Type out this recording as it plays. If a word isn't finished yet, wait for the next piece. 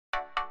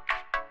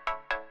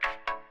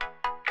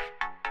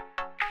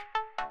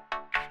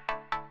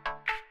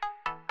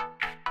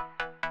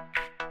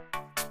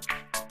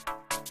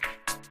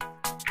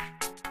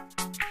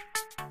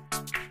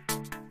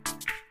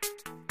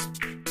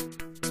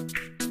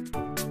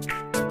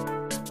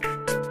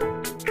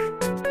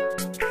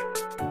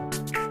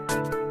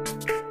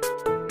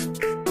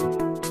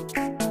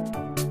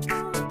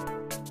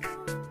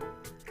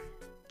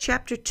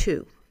Chapter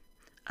 2,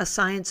 A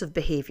Science of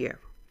Behavior.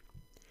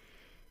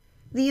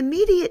 The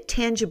immediate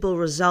tangible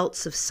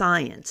results of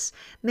science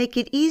make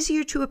it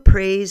easier to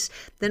appraise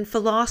than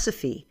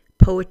philosophy,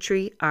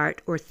 poetry,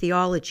 art, or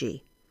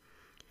theology.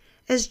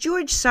 As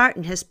George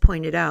Sarton has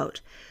pointed out,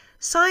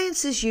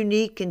 science is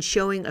unique in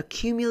showing a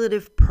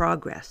cumulative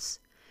progress.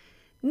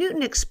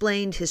 Newton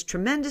explained his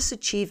tremendous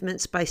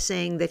achievements by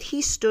saying that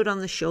he stood on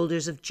the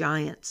shoulders of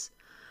giants.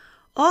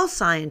 All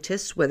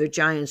scientists, whether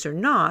giants or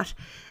not,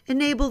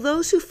 enable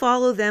those who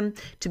follow them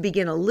to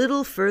begin a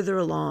little further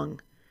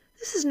along.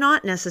 This is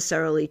not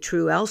necessarily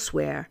true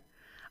elsewhere.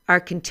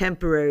 Our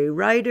contemporary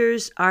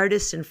writers,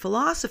 artists, and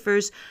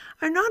philosophers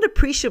are not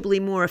appreciably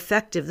more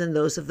effective than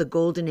those of the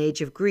Golden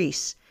Age of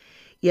Greece.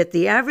 Yet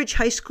the average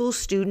high school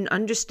student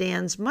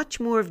understands much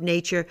more of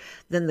nature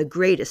than the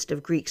greatest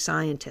of Greek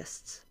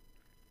scientists.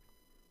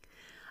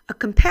 A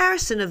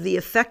comparison of the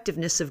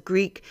effectiveness of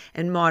Greek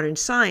and modern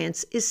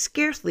science is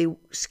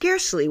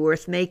scarcely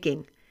worth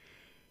making.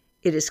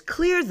 It is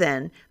clear,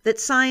 then, that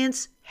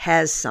science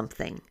has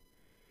something.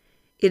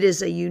 It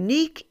is a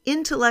unique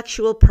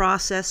intellectual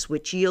process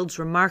which yields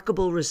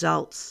remarkable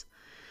results.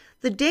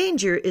 The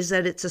danger is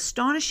that its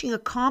astonishing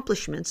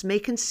accomplishments may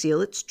conceal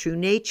its true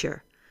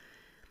nature.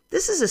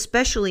 This is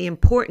especially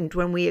important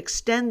when we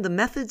extend the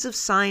methods of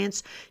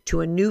science to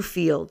a new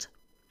field.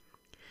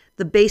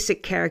 The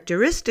basic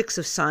characteristics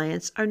of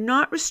science are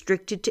not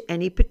restricted to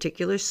any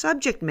particular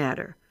subject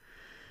matter.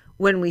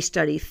 When we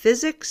study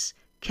physics,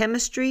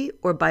 chemistry,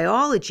 or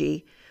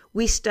biology,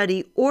 we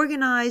study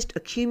organized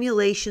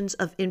accumulations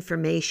of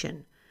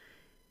information.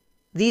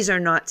 These are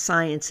not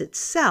science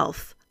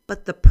itself,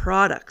 but the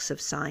products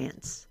of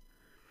science.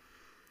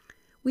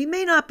 We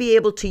may not be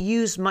able to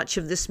use much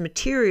of this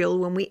material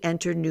when we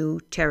enter new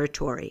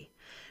territory,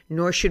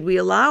 nor should we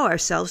allow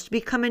ourselves to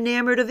become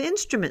enamored of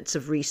instruments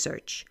of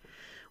research.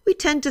 We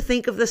tend to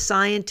think of the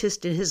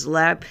scientist in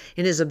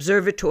his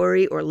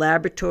observatory or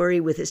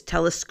laboratory with his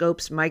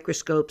telescopes,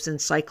 microscopes, and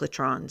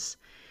cyclotrons.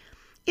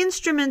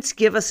 Instruments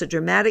give us a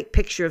dramatic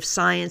picture of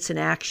science in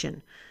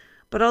action,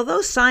 but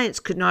although science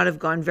could not have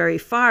gone very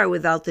far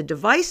without the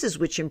devices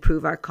which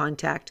improve our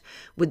contact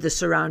with the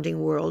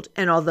surrounding world,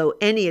 and although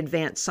any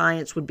advanced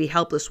science would be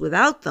helpless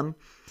without them,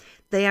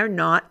 they are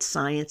not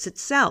science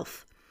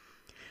itself.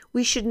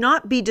 We should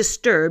not be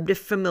disturbed if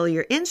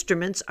familiar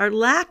instruments are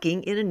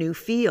lacking in a new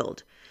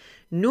field,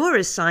 nor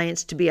is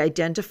science to be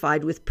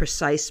identified with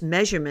precise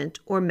measurement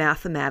or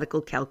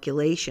mathematical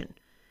calculation.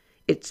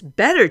 It's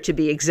better to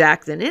be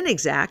exact than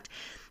inexact,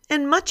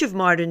 and much of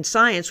modern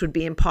science would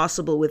be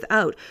impossible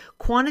without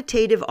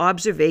quantitative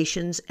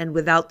observations and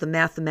without the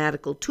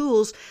mathematical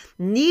tools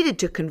needed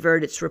to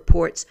convert its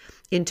reports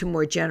into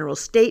more general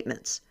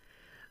statements.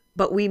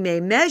 But we may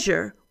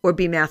measure or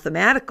be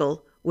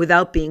mathematical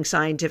without being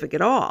scientific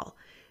at all,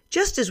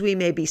 just as we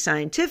may be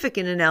scientific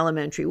in an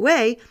elementary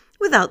way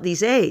without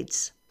these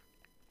aids.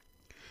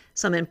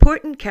 Some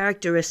important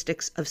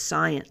characteristics of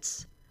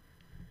science.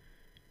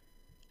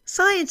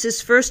 Science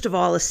is first of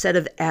all a set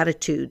of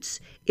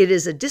attitudes. It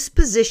is a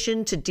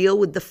disposition to deal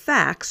with the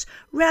facts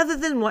rather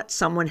than what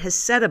someone has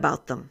said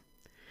about them.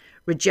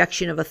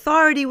 Rejection of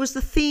authority was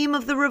the theme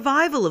of the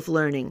revival of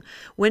learning,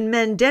 when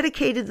men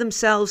dedicated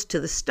themselves to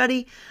the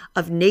study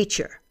of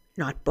nature,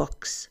 not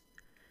books.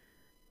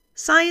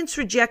 Science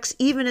rejects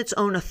even its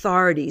own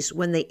authorities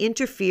when they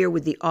interfere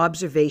with the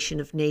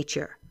observation of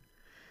nature.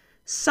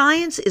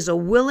 Science is a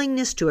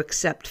willingness to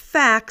accept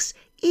facts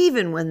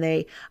even when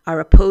they are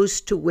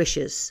opposed to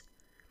wishes.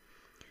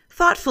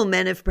 Thoughtful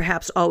men have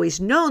perhaps always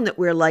known that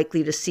we're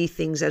likely to see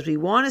things as we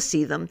want to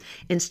see them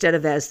instead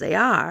of as they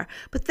are,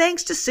 but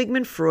thanks to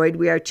Sigmund Freud,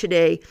 we are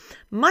today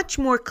much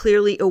more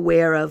clearly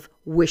aware of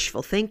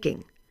wishful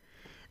thinking.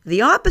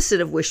 The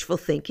opposite of wishful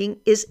thinking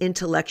is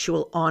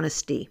intellectual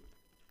honesty,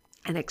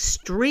 an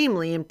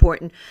extremely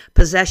important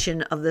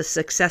possession of the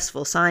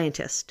successful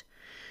scientist.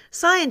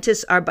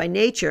 Scientists are by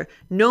nature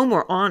no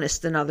more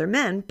honest than other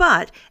men,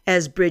 but,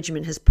 as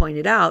Bridgman has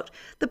pointed out,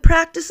 the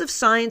practice of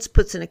science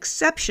puts an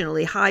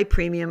exceptionally high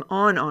premium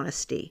on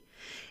honesty.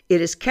 It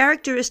is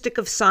characteristic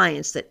of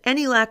science that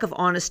any lack of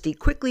honesty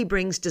quickly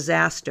brings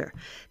disaster.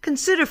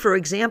 Consider, for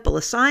example,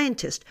 a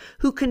scientist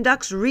who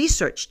conducts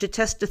research to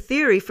test a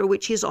theory for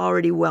which he is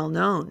already well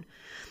known.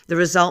 The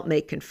result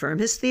may confirm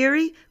his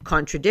theory,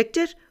 contradict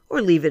it,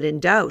 or leave it in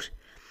doubt.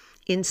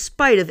 In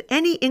spite of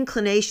any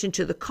inclination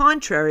to the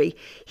contrary,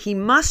 he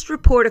must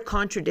report a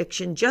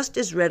contradiction just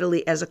as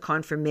readily as a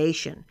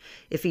confirmation.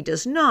 If he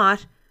does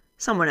not,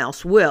 someone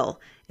else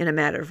will, in a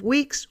matter of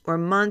weeks or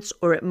months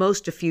or at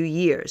most a few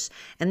years,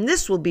 and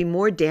this will be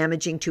more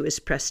damaging to his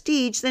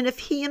prestige than if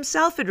he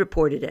himself had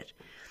reported it.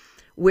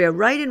 Where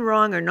right and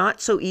wrong are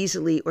not so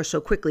easily or so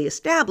quickly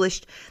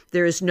established,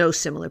 there is no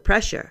similar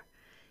pressure.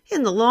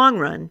 In the long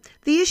run,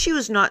 the issue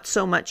is not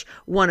so much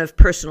one of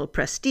personal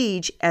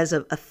prestige as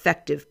of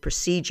effective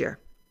procedure.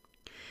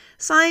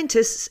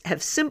 Scientists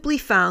have simply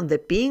found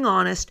that being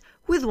honest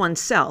with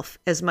oneself,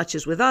 as much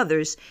as with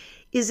others,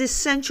 is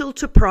essential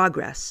to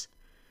progress.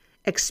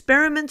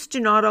 Experiments do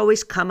not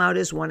always come out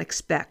as one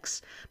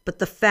expects, but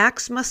the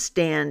facts must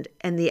stand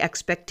and the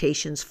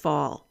expectations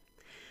fall.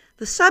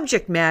 The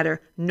subject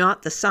matter,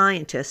 not the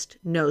scientist,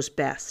 knows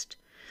best.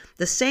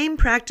 The same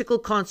practical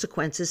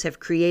consequences have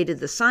created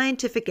the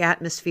scientific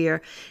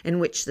atmosphere in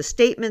which the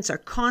statements are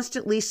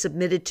constantly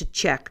submitted to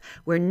check,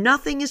 where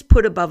nothing is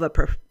put above a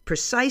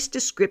precise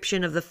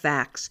description of the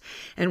facts,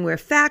 and where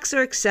facts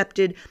are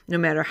accepted no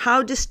matter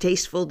how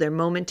distasteful their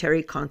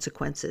momentary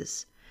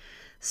consequences.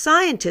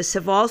 Scientists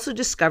have also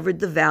discovered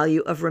the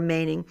value of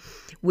remaining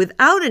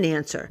without an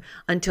answer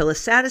until a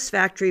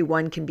satisfactory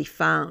one can be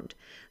found.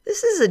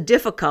 This is a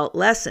difficult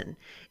lesson.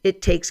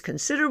 It takes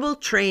considerable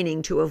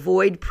training to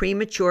avoid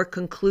premature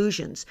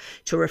conclusions,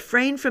 to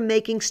refrain from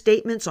making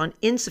statements on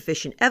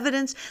insufficient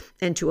evidence,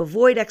 and to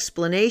avoid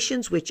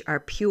explanations which are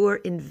pure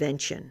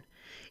invention.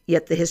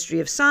 Yet the history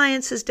of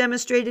science has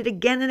demonstrated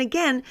again and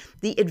again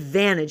the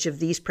advantage of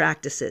these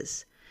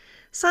practices.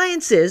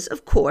 Science is,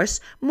 of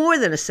course, more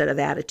than a set of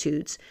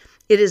attitudes.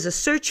 It is a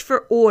search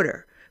for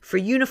order, for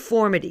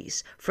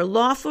uniformities, for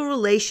lawful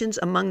relations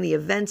among the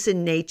events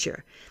in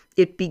nature.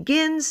 It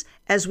begins,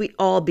 as we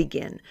all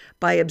begin,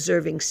 by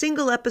observing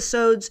single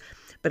episodes,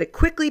 but it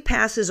quickly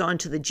passes on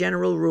to the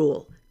general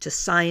rule, to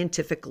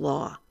scientific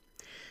law.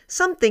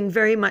 Something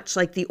very much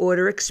like the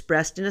order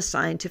expressed in a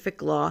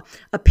scientific law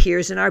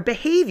appears in our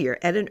behavior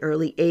at an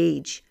early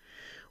age.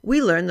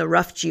 We learn the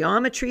rough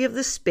geometry of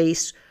the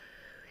space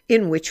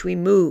in which we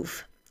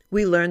move.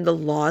 We learn the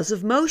laws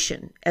of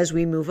motion as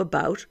we move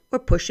about or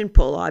push and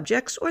pull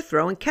objects or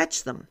throw and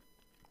catch them.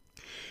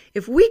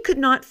 If we could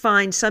not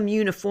find some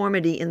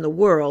uniformity in the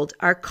world,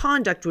 our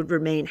conduct would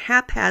remain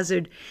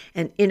haphazard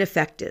and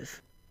ineffective.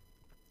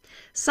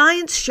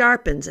 Science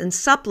sharpens and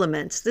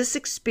supplements this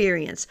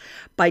experience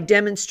by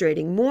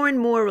demonstrating more and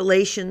more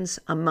relations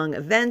among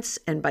events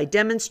and by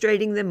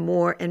demonstrating them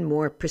more and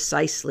more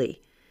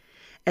precisely.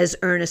 As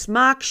Ernest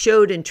Mach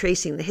showed in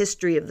tracing the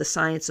history of the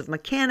science of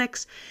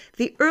mechanics,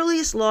 the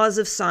earliest laws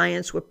of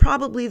science were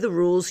probably the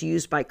rules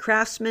used by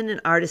craftsmen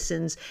and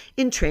artisans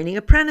in training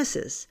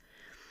apprentices.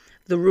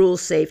 The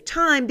rules saved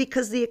time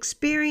because the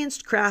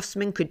experienced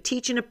craftsman could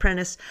teach an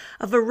apprentice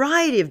a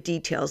variety of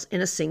details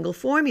in a single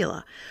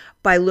formula.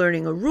 By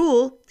learning a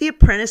rule, the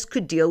apprentice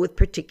could deal with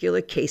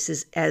particular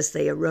cases as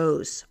they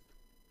arose.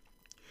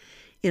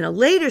 In a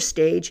later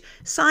stage,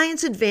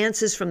 science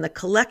advances from the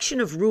collection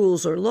of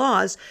rules or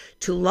laws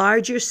to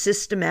larger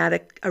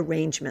systematic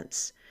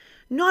arrangements.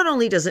 Not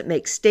only does it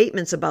make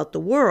statements about the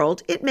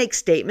world, it makes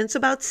statements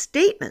about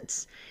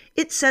statements.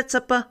 It sets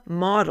up a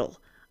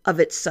model of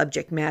its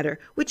subject matter,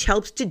 which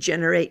helps to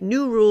generate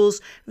new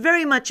rules,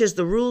 very much as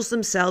the rules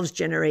themselves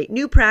generate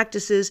new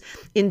practices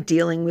in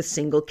dealing with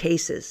single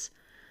cases.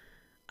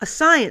 A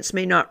science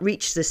may not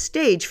reach this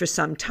stage for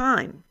some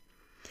time.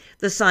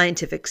 The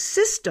scientific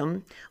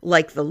system,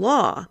 like the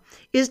law,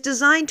 is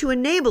designed to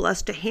enable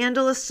us to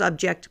handle a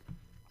subject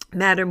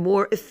matter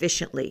more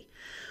efficiently.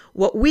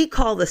 What we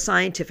call the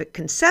scientific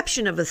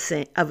conception of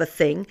a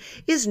thing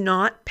is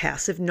not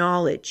passive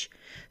knowledge.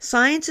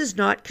 Science is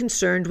not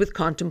concerned with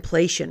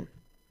contemplation.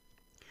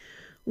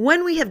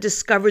 When we have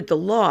discovered the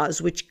laws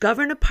which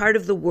govern a part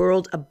of the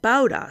world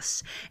about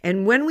us,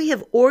 and when we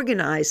have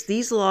organized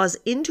these laws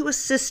into a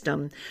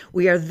system,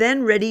 we are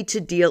then ready to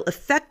deal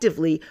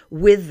effectively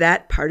with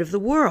that part of the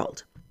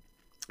world.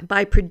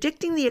 By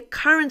predicting the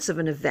occurrence of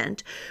an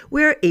event,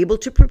 we are able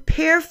to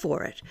prepare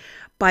for it.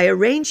 By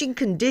arranging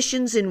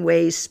conditions in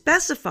ways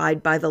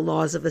specified by the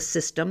laws of a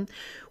system,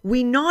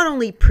 we not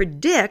only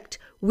predict,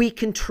 we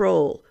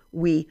control,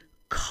 we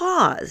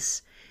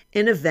cause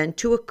an event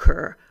to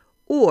occur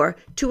or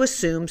to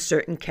assume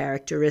certain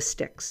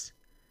characteristics.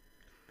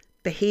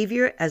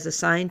 Behavior as a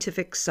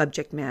scientific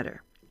subject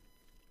matter.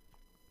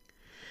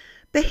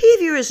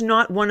 Behavior is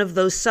not one of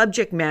those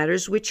subject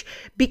matters which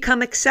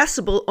become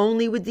accessible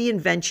only with the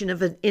invention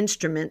of an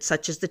instrument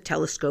such as the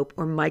telescope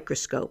or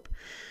microscope.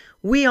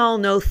 We all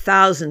know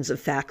thousands of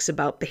facts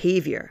about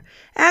behavior.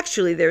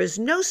 Actually, there is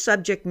no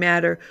subject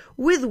matter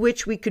with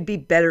which we could be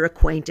better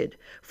acquainted,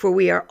 for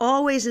we are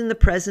always in the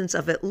presence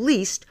of at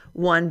least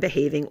one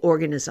behaving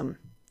organism.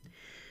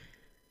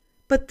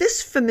 But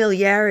this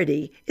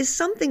familiarity is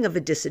something of a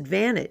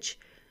disadvantage,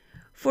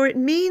 for it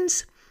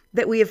means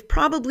that we have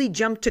probably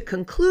jumped to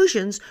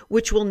conclusions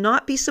which will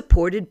not be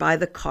supported by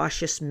the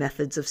cautious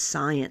methods of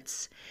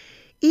science.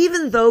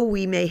 Even though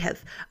we may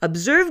have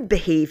observed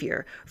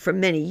behavior for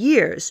many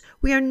years,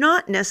 we are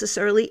not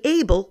necessarily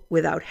able,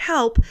 without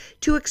help,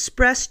 to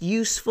express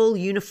useful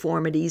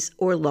uniformities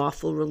or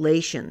lawful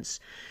relations.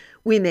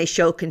 We may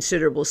show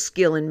considerable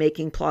skill in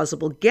making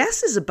plausible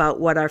guesses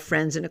about what our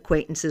friends and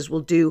acquaintances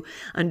will do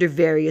under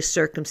various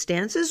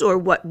circumstances or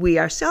what we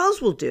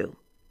ourselves will do.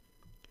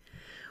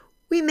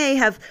 We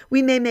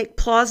may make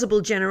plausible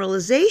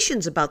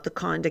generalizations about the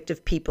conduct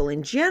of people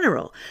in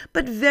general,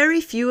 but very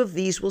few of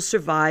these will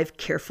survive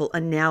careful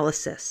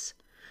analysis.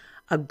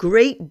 A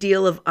great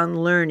deal of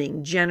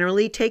unlearning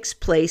generally takes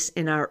place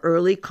in our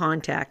early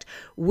contact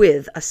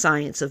with a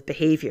science of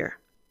behavior.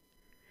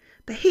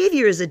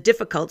 Behavior is a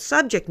difficult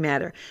subject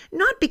matter,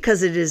 not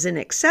because it is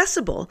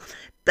inaccessible,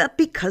 but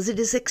because it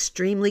is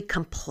extremely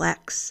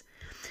complex.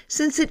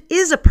 Since it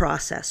is a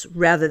process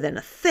rather than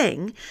a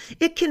thing,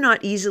 it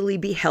cannot easily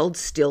be held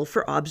still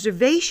for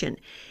observation.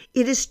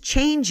 It is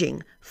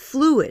changing,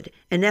 fluid,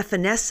 and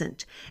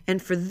evanescent,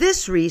 and for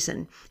this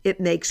reason, it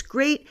makes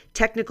great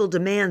technical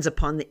demands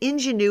upon the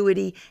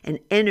ingenuity and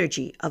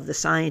energy of the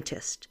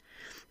scientist.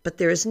 But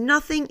there is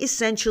nothing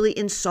essentially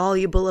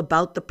insoluble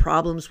about the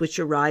problems which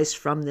arise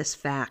from this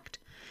fact.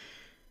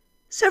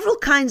 Several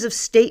kinds of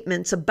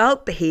statements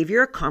about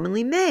behavior are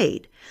commonly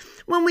made.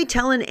 When we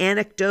tell an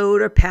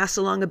anecdote or pass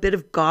along a bit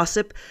of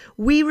gossip,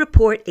 we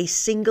report a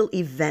single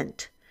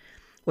event.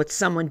 What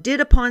someone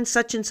did upon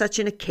such and such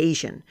an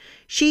occasion.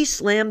 She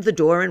slammed the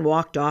door and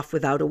walked off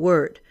without a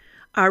word.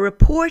 Our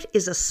report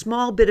is a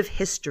small bit of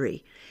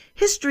history.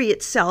 History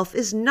itself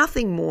is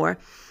nothing more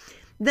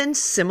than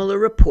similar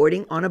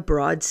reporting on a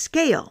broad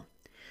scale.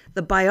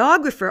 The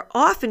biographer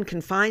often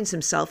confines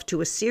himself to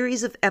a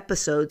series of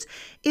episodes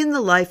in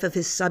the life of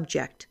his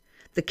subject.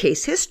 The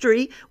case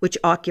history, which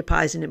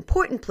occupies an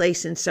important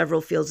place in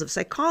several fields of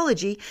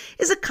psychology,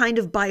 is a kind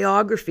of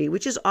biography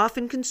which is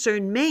often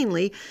concerned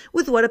mainly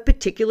with what a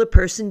particular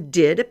person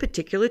did at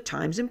particular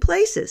times and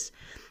places.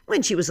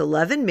 When she was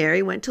 11,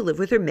 Mary went to live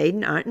with her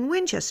maiden aunt in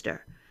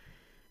Winchester.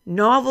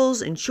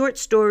 Novels and short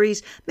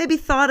stories may be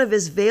thought of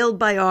as veiled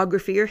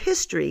biography or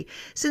history,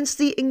 since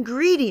the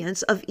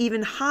ingredients of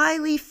even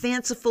highly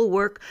fanciful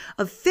work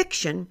of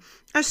fiction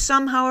are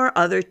somehow or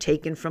other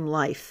taken from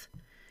life.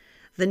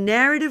 The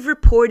narrative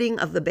reporting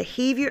of the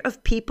behavior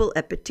of people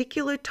at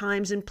particular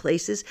times and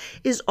places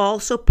is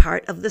also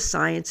part of the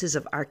sciences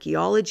of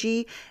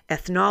archaeology,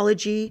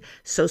 ethnology,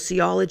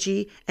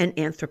 sociology, and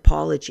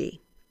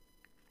anthropology.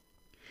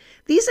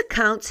 These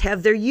accounts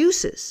have their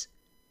uses.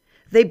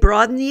 They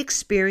broaden the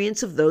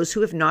experience of those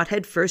who have not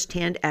had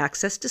first-hand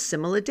access to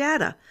similar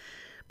data.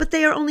 But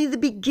they are only the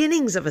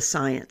beginnings of a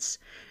science.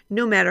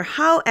 No matter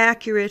how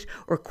accurate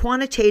or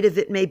quantitative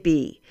it may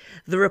be,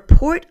 the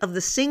report of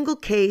the single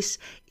case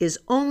is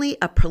only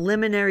a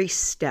preliminary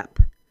step.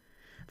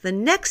 The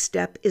next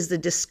step is the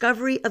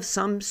discovery of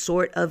some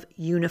sort of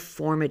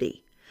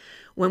uniformity.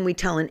 When we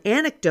tell an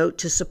anecdote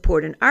to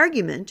support an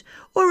argument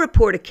or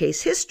report a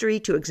case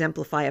history to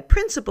exemplify a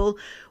principle,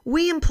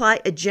 we imply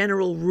a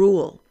general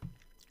rule,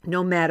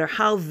 no matter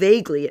how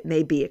vaguely it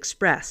may be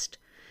expressed.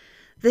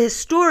 The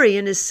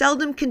historian is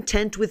seldom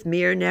content with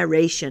mere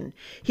narration.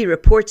 He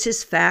reports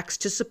his facts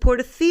to support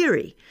a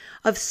theory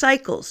of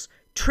cycles,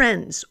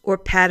 trends, or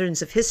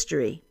patterns of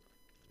history.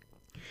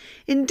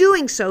 In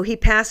doing so, he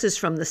passes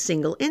from the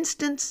single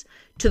instance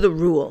to the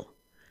rule.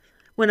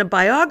 When a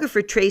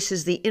biographer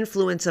traces the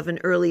influence of an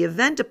early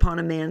event upon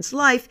a man's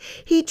life,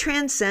 he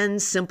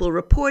transcends simple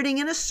reporting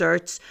and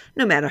asserts,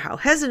 no matter how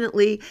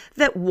hesitantly,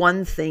 that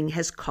one thing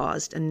has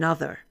caused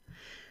another.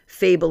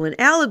 Fable and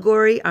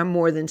allegory are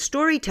more than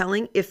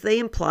storytelling if they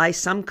imply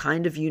some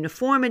kind of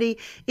uniformity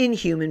in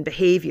human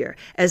behavior,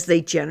 as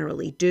they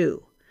generally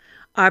do.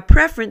 Our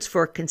preference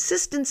for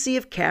consistency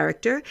of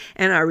character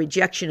and our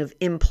rejection of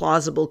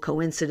implausible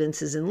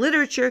coincidences in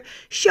literature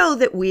show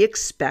that we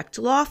expect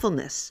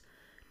lawfulness.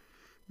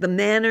 The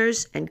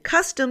manners and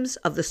customs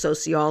of the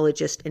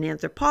sociologist and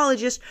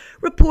anthropologist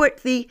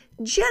report the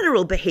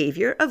general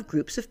behavior of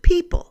groups of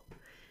people.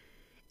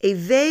 A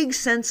vague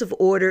sense of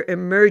order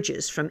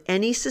emerges from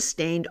any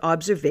sustained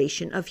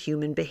observation of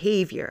human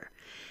behavior.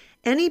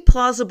 Any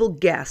plausible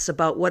guess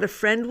about what a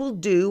friend will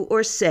do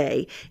or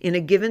say in a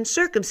given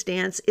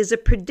circumstance is a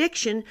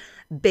prediction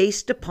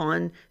based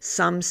upon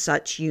some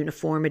such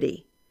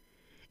uniformity.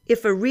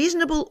 If a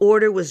reasonable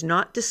order was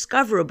not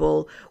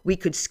discoverable, we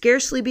could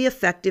scarcely be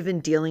effective in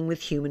dealing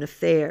with human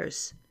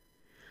affairs.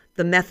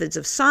 The methods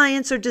of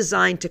science are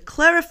designed to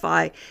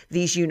clarify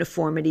these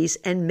uniformities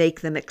and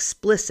make them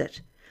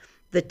explicit.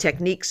 The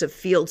techniques of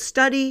field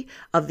study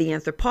of the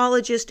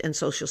anthropologist and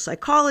social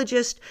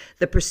psychologist,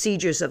 the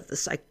procedures of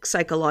the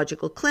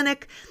psychological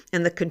clinic,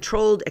 and the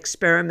controlled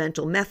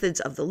experimental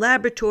methods of the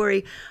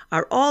laboratory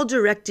are all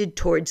directed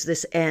towards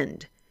this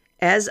end,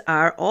 as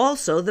are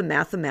also the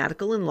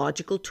mathematical and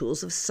logical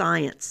tools of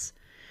science.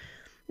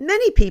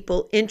 Many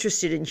people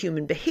interested in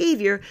human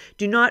behavior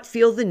do not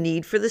feel the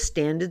need for the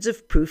standards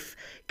of proof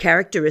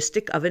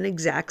characteristic of an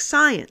exact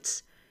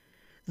science.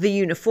 The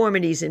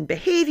uniformities in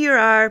behavior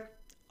are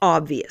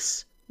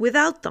obvious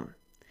without them.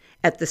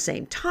 At the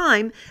same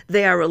time,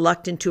 they are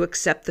reluctant to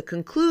accept the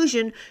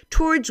conclusion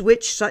towards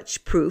which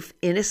such proof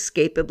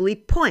inescapably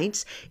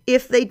points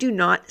if they do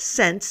not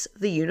sense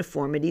the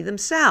uniformity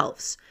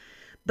themselves.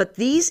 But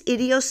these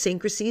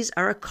idiosyncrasies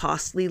are a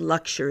costly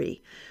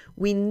luxury.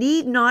 We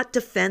need not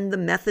defend the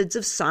methods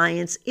of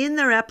science in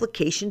their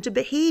application to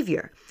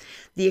behavior.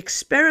 The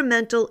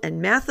experimental and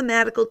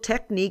mathematical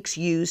techniques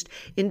used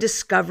in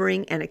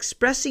discovering and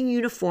expressing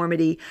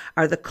uniformity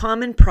are the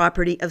common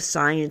property of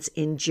science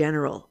in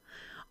general.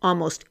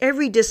 Almost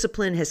every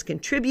discipline has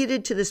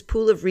contributed to this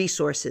pool of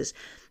resources,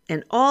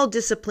 and all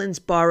disciplines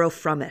borrow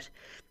from it.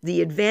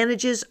 The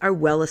advantages are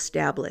well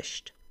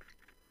established.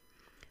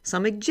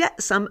 some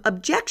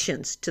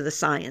objections to the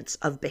science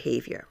of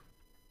behavior.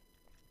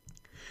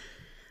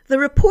 The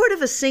report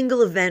of a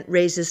single event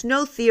raises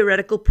no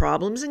theoretical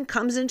problems and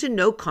comes into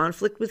no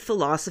conflict with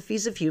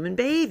philosophies of human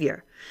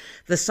behavior.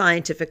 The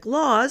scientific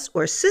laws,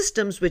 or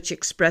systems which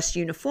express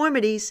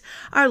uniformities,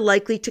 are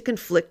likely to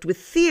conflict with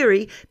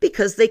theory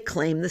because they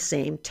claim the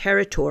same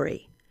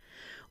territory.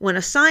 When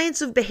a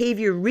science of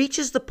behavior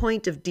reaches the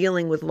point of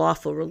dealing with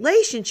lawful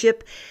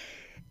relationship,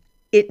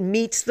 it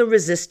meets the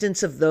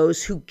resistance of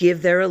those who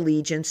give their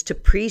allegiance to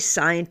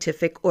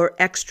pre-scientific or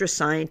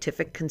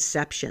extra-scientific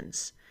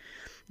conceptions.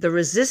 The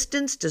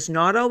resistance does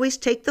not always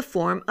take the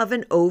form of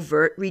an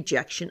overt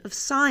rejection of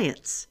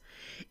science.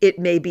 It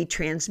may be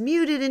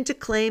transmuted into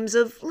claims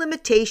of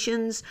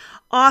limitations,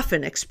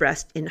 often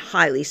expressed in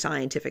highly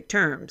scientific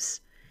terms.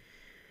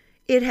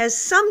 It has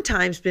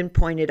sometimes been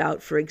pointed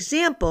out, for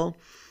example,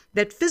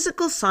 that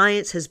physical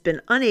science has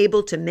been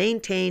unable to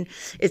maintain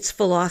its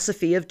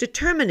philosophy of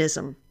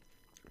determinism,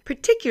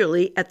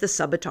 particularly at the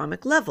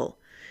subatomic level.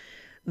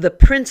 The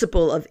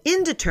principle of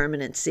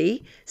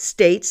indeterminacy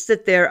states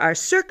that there are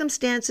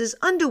circumstances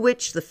under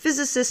which the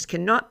physicist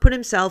cannot put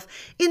himself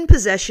in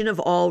possession of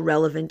all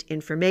relevant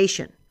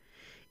information.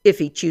 If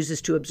he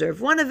chooses to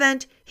observe one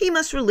event, he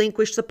must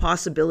relinquish the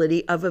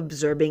possibility of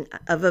observing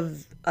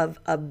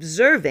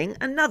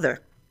another.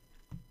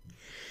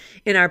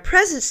 In our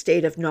present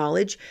state of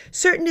knowledge,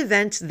 certain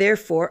events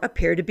therefore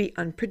appear to be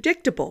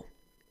unpredictable.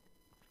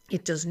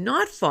 It does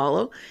not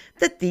follow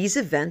that these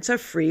events are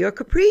free or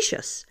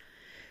capricious.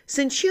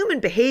 Since human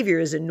behavior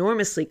is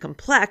enormously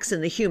complex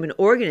and the human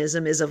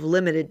organism is of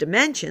limited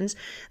dimensions,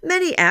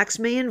 many acts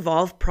may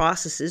involve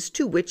processes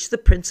to which the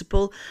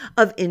principle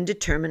of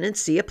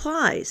indeterminacy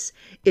applies.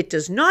 It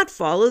does not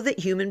follow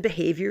that human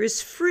behavior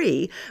is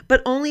free,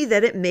 but only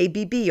that it may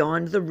be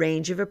beyond the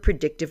range of a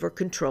predictive or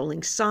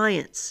controlling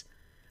science.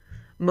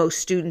 Most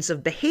students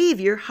of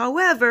behavior,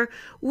 however,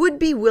 would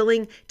be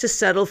willing to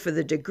settle for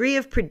the degree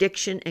of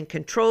prediction and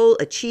control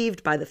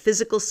achieved by the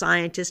physical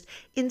scientist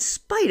in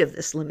spite of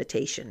this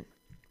limitation.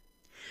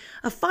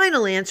 A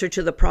final answer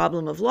to the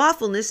problem of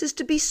lawfulness is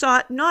to be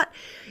sought not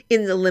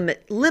in the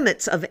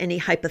limits of any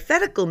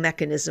hypothetical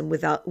mechanism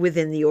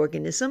within the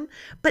organism,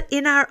 but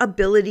in our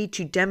ability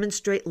to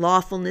demonstrate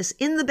lawfulness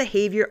in the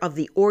behavior of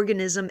the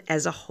organism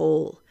as a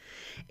whole.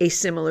 A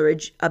similar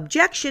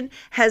objection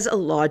has a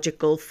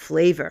logical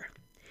flavor.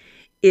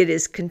 It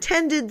is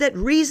contended that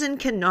reason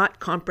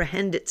cannot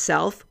comprehend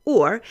itself,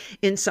 or,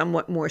 in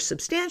somewhat more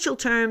substantial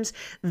terms,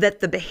 that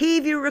the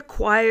behavior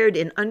required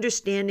in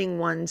understanding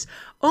one's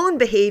own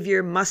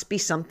behavior must be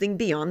something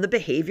beyond the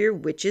behavior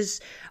which is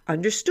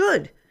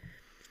understood.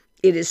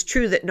 It is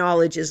true that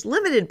knowledge is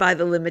limited by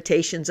the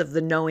limitations of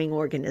the knowing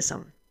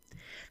organism.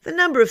 The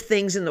number of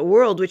things in the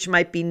world which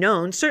might be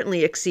known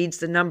certainly exceeds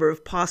the number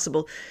of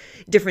possible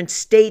different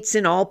states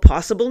in all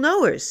possible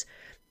knowers.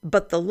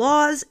 But the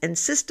laws and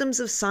systems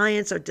of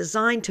science are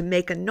designed to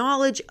make a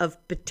knowledge of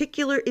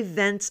particular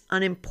events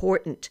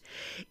unimportant.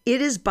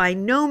 It is by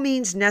no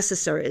means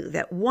necessary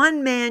that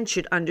one man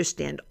should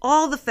understand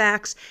all the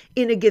facts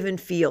in a given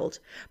field,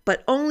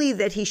 but only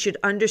that he should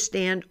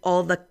understand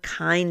all the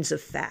kinds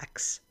of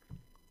facts.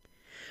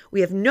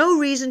 We have no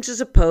reason to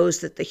suppose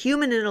that the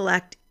human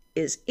intellect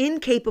is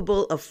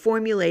incapable of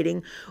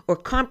formulating or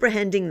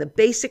comprehending the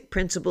basic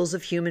principles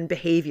of human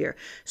behavior,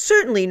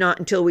 certainly not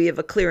until we have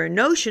a clearer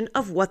notion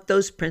of what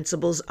those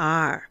principles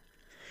are.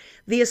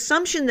 The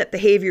assumption that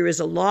behavior is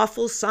a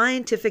lawful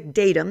scientific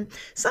datum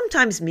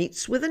sometimes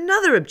meets with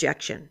another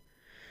objection.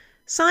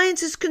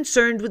 Science is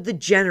concerned with the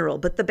general,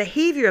 but the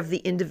behavior of the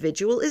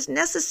individual is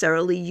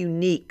necessarily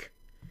unique.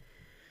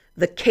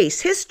 The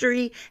case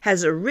history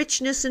has a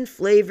richness and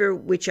flavor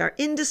which are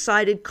in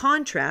decided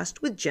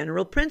contrast with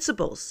general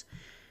principles.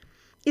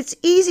 It's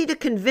easy to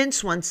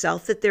convince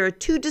oneself that there are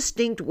two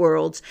distinct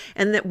worlds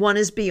and that one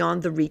is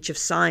beyond the reach of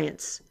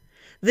science.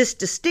 This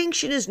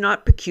distinction is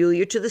not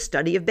peculiar to the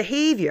study of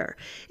behavior.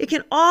 It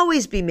can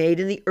always be made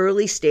in the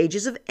early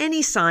stages of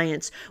any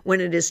science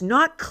when it is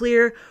not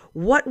clear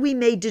what we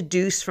may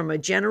deduce from a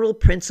general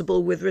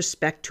principle with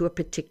respect to a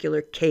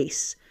particular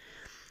case.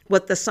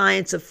 What the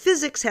science of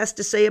physics has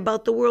to say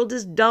about the world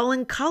is dull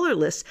and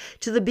colorless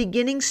to the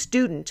beginning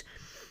student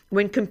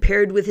when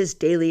compared with his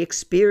daily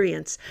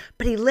experience,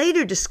 but he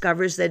later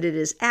discovers that it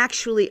is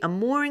actually a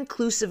more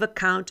inclusive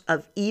account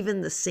of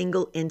even the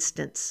single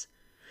instance.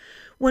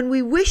 When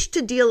we wish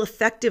to deal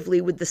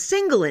effectively with the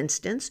single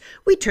instance,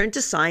 we turn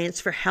to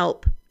science for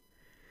help.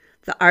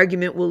 The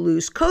argument will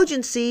lose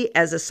cogency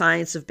as a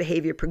science of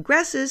behavior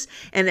progresses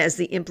and as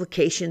the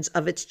implications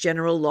of its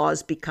general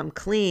laws becomes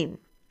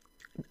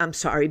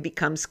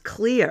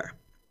clear.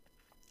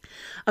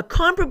 A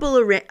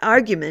comparable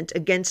argument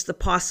against the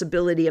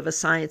possibility of a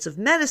science of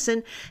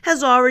medicine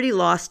has already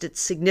lost its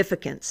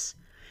significance.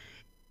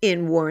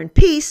 In War and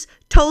Peace,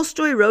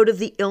 Tolstoy wrote of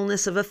the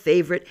illness of a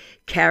favorite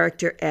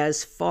character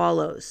as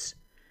follows.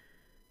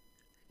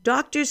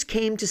 Doctors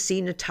came to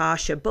see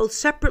Natasha, both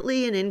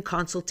separately and in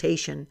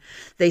consultation.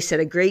 They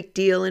said a great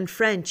deal in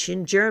French,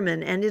 in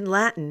German, and in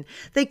Latin.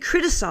 They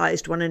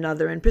criticized one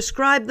another and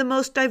prescribed the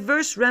most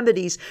diverse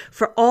remedies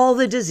for all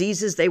the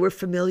diseases they were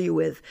familiar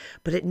with.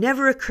 But it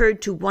never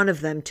occurred to one of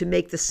them to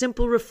make the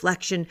simple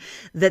reflection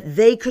that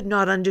they could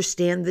not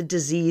understand the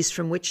disease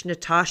from which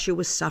Natasha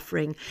was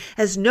suffering,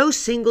 as no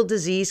single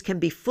disease can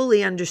be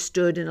fully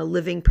understood in a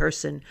living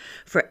person,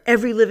 for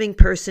every living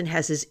person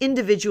has his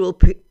individual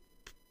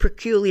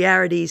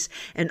peculiarities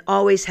and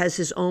always has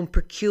his own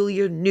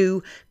peculiar,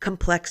 new,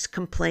 complex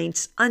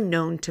complaints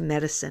unknown to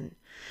medicine.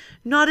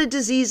 Not a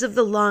disease of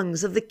the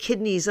lungs, of the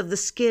kidneys, of the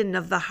skin,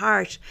 of the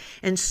heart,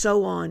 and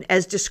so on,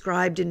 as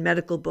described in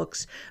medical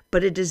books,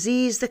 but a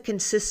disease that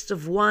consists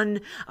of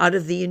one out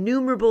of the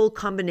innumerable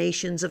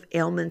combinations of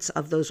ailments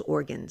of those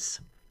organs.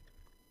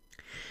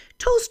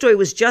 Tolstoy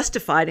was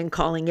justified in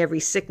calling every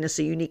sickness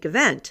a unique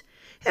event.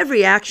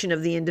 Every action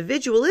of the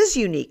individual is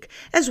unique,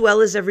 as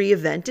well as every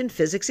event in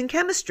physics and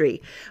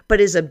chemistry, but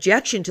his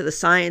objection to the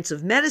science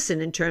of medicine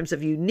in terms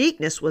of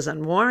uniqueness was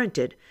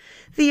unwarranted.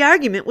 The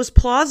argument was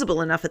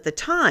plausible enough at the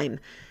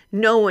time.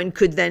 No one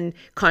could then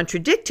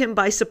contradict him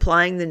by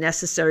supplying the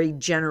necessary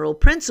general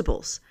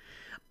principles.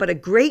 But a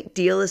great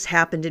deal has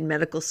happened in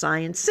medical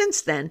science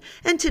since then,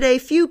 and today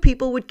few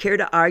people would care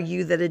to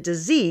argue that a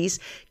disease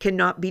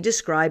cannot be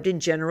described in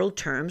general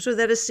terms or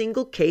that a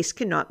single case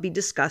cannot be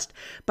discussed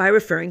by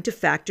referring to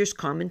factors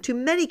common to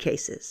many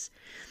cases.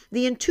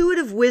 The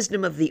intuitive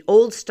wisdom of the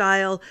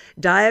old-style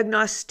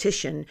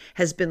diagnostician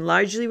has been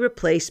largely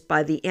replaced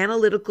by the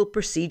analytical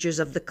procedures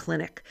of the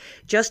clinic,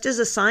 just as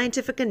a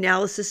scientific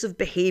analysis of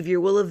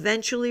behavior will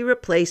eventually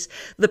replace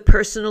the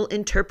personal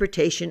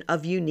interpretation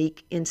of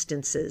unique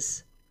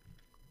instances.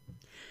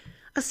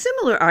 A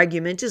similar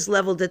argument is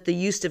leveled at the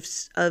use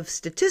of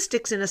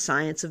statistics in a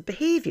science of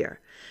behavior.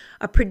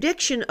 A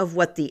prediction of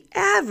what the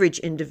average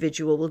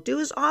individual will do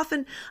is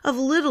often of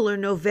little or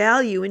no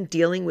value in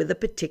dealing with a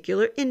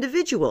particular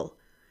individual.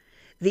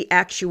 The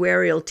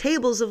actuarial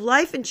tables of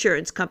life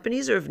insurance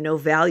companies are of no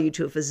value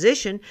to a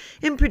physician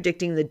in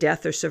predicting the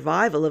death or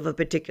survival of a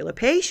particular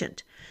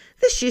patient.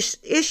 This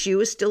issue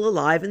is still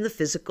alive in the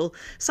physical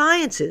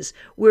sciences,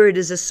 where it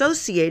is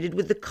associated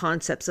with the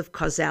concepts of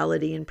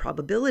causality and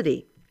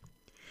probability.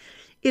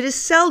 It is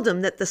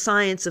seldom that the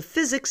science of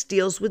physics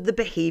deals with the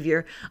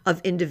behavior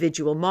of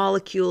individual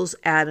molecules,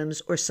 atoms,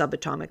 or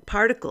subatomic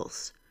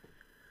particles.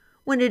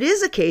 When it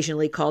is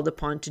occasionally called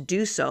upon to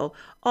do so,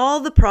 all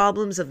the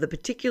problems of the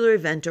particular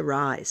event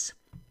arise.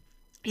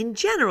 In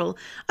general,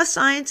 a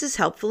science is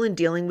helpful in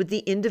dealing with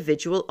the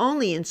individual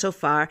only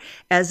insofar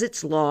as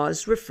its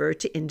laws refer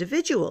to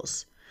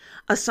individuals.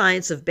 A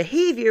science of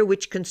behavior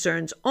which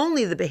concerns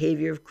only the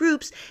behavior of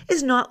groups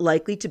is not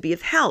likely to be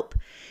of help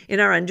in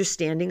our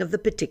understanding of the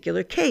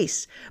particular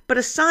case, but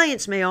a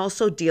science may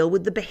also deal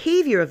with the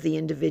behavior of the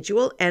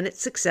individual, and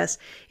its success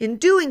in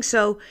doing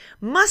so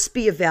must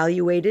be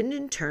evaluated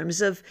in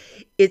terms of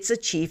its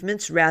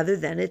achievements rather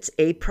than its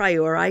a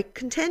priori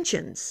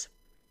contentions.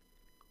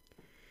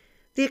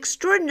 The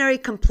extraordinary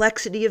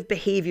complexity of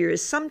behavior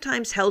is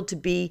sometimes held to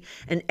be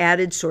an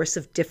added source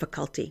of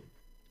difficulty.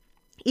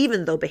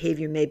 Even though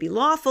behavior may be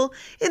lawful,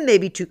 it may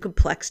be too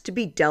complex to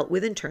be dealt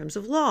with in terms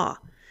of law.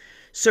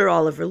 Sir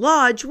Oliver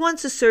Lodge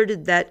once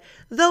asserted that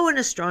though an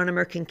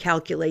astronomer can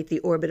calculate the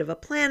orbit of a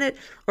planet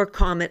or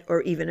comet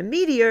or even a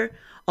meteor,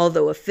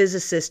 although a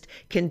physicist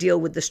can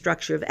deal with the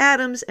structure of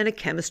atoms and a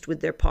chemist with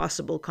their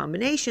possible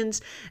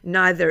combinations,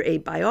 neither a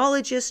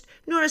biologist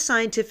nor a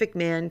scientific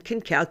man can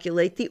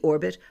calculate the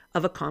orbit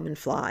of a common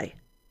fly.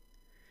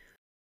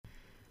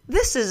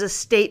 This is a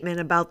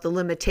statement about the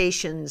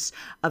limitations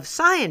of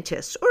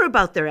scientists or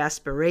about their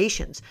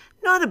aspirations,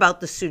 not about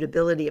the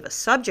suitability of a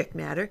subject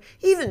matter.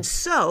 Even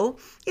so,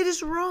 it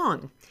is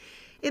wrong.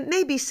 It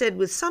may be said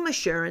with some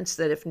assurance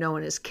that if no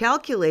one has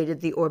calculated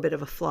the orbit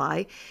of a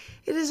fly,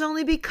 it is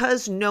only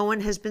because no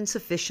one has been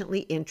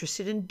sufficiently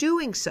interested in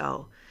doing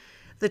so.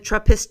 The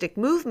tropistic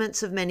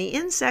movements of many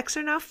insects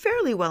are now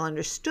fairly well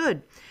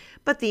understood,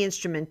 but the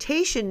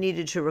instrumentation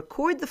needed to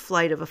record the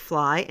flight of a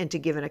fly and to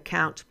give an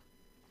account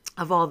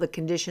of all the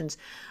conditions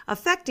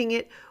affecting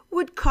it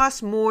would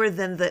cost more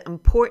than the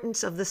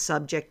importance of the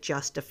subject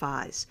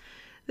justifies.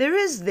 There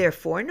is,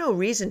 therefore, no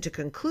reason to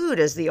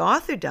conclude, as the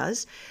author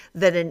does,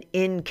 that an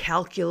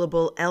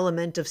incalculable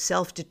element of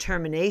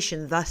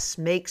self-determination thus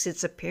makes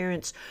its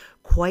appearance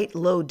quite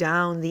low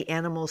down the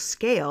animal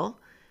scale.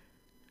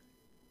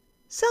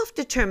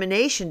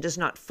 Self-determination does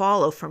not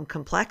follow from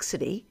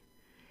complexity.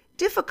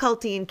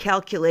 Difficulty in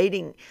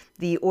calculating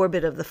the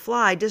orbit of the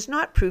fly does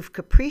not prove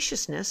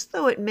capriciousness,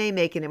 though it may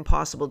make it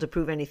impossible to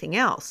prove anything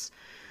else.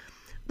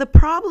 The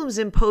problems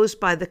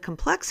imposed by the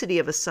complexity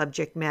of a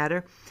subject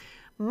matter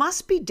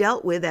must be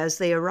dealt with as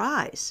they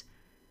arise.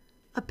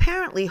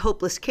 Apparently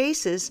hopeless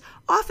cases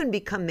often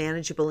become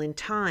manageable in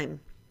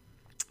time.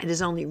 It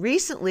is only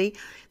recently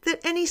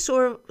that any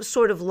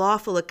sort of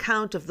lawful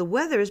account of the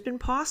weather has been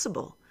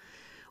possible.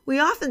 We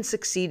often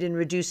succeed in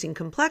reducing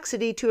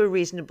complexity to a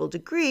reasonable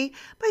degree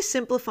by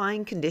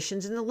simplifying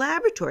conditions in the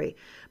laboratory,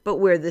 but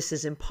where this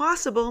is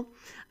impossible,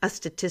 a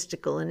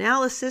statistical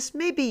analysis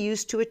may be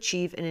used to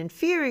achieve an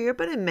inferior,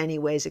 but in many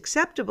ways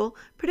acceptable,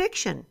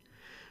 prediction.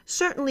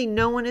 Certainly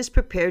no one is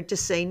prepared to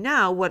say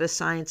now what a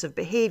science of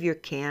behavior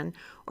can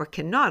or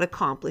cannot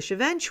accomplish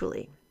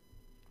eventually.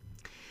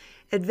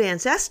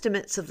 Advanced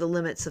estimates of the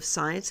limits of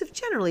science have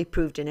generally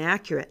proved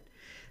inaccurate.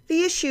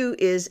 The issue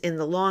is, in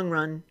the long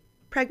run,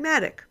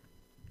 pragmatic.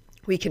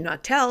 We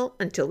cannot tell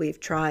until we've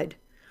tried.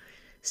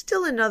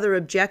 Still another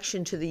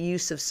objection to the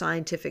use of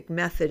scientific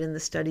method in the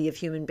study of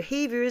human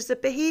behavior is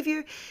that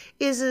behavior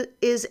is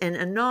an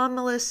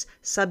anomalous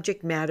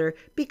subject matter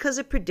because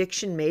a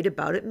prediction made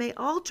about it may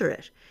alter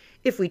it.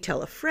 If we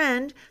tell a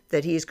friend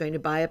that he is going to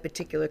buy a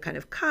particular kind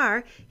of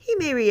car, he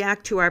may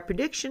react to our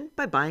prediction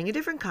by buying a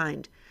different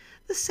kind.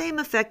 The same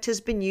effect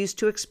has been used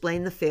to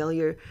explain the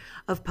failure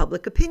of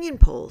public opinion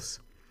polls.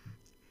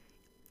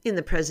 In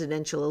the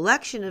presidential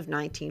election of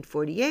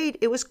 1948,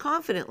 it was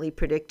confidently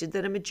predicted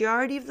that a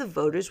majority of the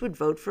voters would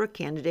vote for a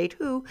candidate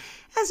who,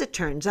 as it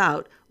turns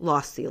out,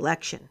 lost the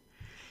election.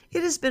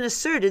 It has been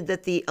asserted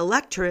that the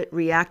electorate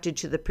reacted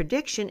to the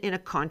prediction in a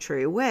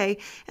contrary way,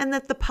 and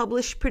that the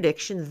published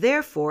prediction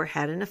therefore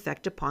had an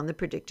effect upon the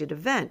predicted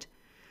event.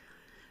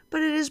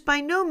 But it is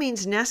by no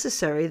means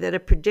necessary that a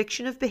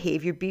prediction of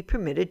behavior be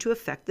permitted to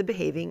affect the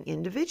behaving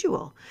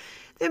individual.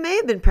 There may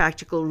have been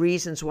practical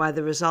reasons why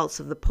the results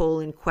of the poll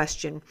in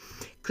question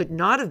could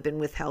not have been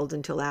withheld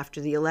until after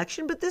the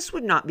election, but this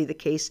would not be the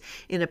case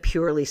in a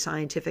purely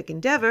scientific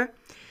endeavor.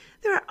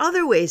 There are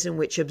other ways in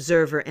which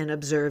observer and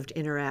observed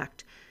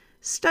interact.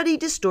 Study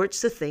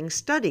distorts the things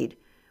studied,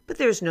 but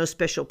there is no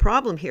special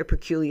problem here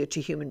peculiar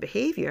to human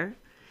behavior.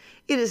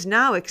 It is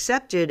now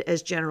accepted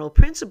as general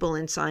principle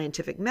in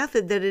scientific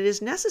method that it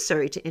is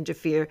necessary to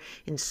interfere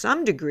in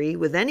some degree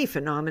with any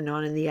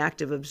phenomenon in the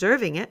act of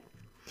observing it.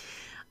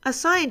 A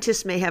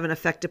scientist may have an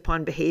effect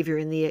upon behavior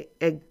in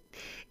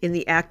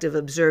the act of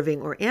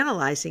observing or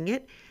analyzing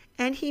it,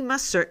 and he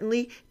must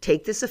certainly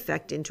take this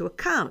effect into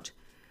account.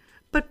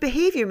 But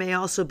behavior may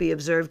also be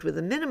observed with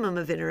a minimum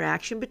of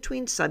interaction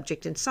between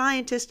subject and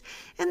scientist,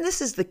 and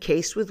this is the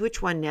case with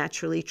which one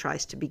naturally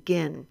tries to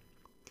begin.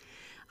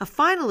 A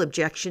final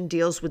objection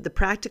deals with the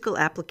practical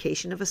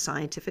application of a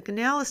scientific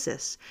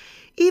analysis.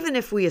 Even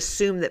if we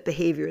assume that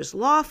behavior is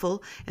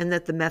lawful and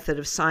that the method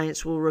of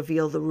science will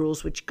reveal the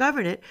rules which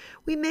govern it,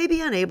 we may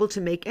be unable to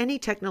make any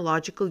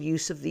technological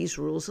use of these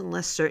rules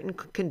unless certain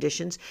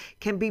conditions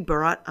can be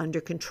brought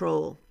under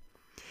control.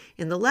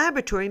 In the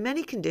laboratory,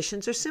 many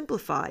conditions are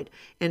simplified,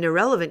 and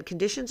irrelevant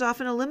conditions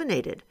often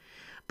eliminated.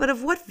 But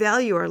of what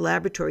value are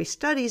laboratory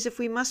studies if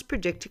we must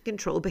predict and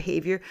control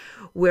behavior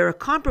where a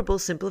comparable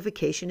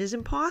simplification is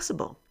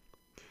impossible?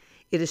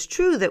 It is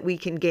true that we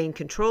can gain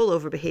control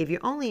over behavior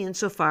only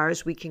insofar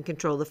as we can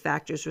control the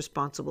factors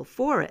responsible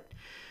for it.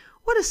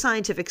 What a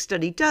scientific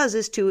study does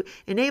is to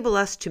enable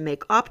us to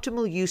make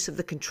optimal use of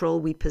the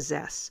control we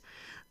possess.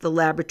 The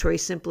laboratory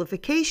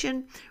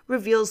simplification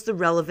reveals the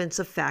relevance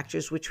of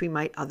factors which we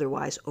might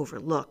otherwise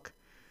overlook.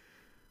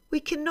 We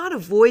cannot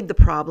avoid the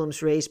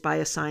problems raised by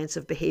a science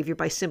of behavior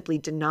by simply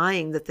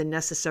denying that the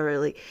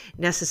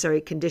necessary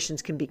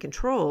conditions can be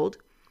controlled.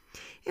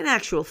 In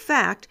actual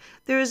fact,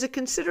 there is a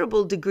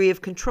considerable degree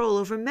of control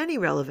over many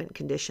relevant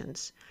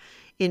conditions.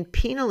 In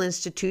penal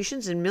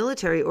institutions and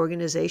military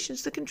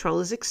organizations, the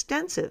control is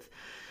extensive.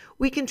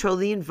 We control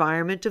the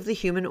environment of the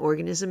human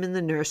organism in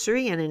the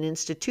nursery and in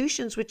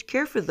institutions which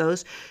care for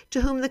those to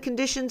whom the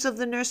conditions of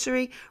the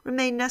nursery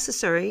remain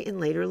necessary in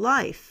later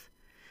life.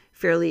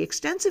 Fairly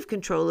extensive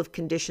control of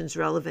conditions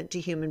relevant to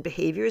human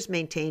behavior is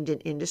maintained in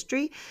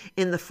industry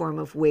in the form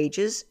of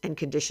wages and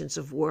conditions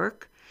of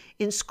work,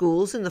 in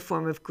schools in the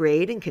form of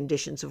grade and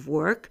conditions of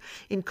work,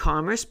 in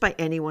commerce by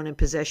anyone in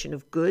possession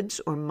of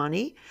goods or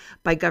money,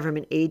 by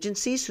government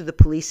agencies through the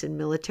police and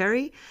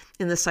military,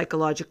 in the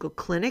psychological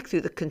clinic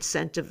through the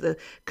consent of the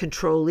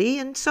controllee,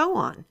 and so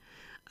on.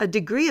 A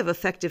degree of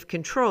effective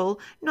control,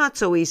 not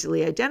so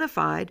easily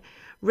identified,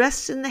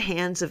 rests in the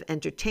hands of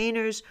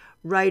entertainers,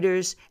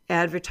 writers,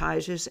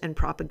 advertisers, and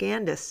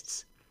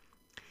propagandists.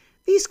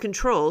 These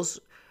controls,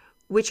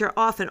 which are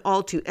often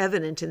all too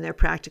evident in their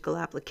practical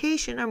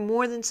application, are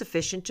more than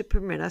sufficient to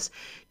permit us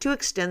to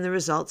extend the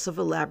results of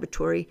a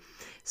laboratory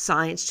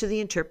science to the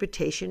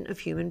interpretation of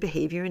human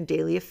behavior in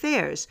daily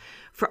affairs,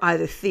 for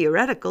either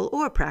theoretical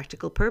or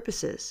practical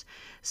purposes.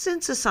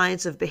 Since a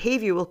science of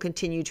behavior will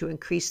continue to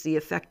increase the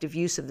effective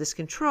use of this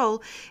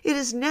control, it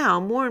is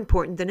now more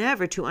important than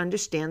ever to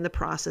understand the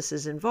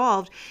processes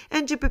involved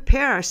and to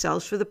prepare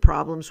ourselves for the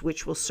problems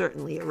which will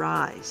certainly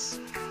arise.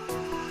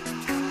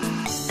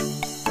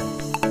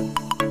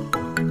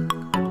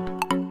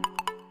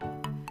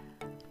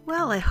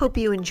 Well, I hope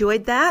you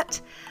enjoyed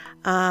that.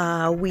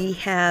 We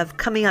have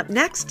coming up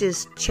next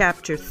is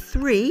Chapter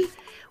 3,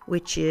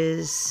 which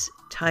is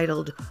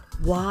titled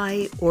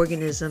Why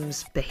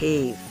Organisms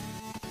Behave.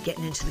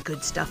 Getting into the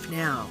good stuff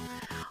now.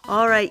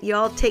 All right,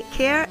 y'all, take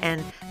care,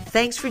 and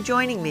thanks for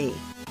joining me.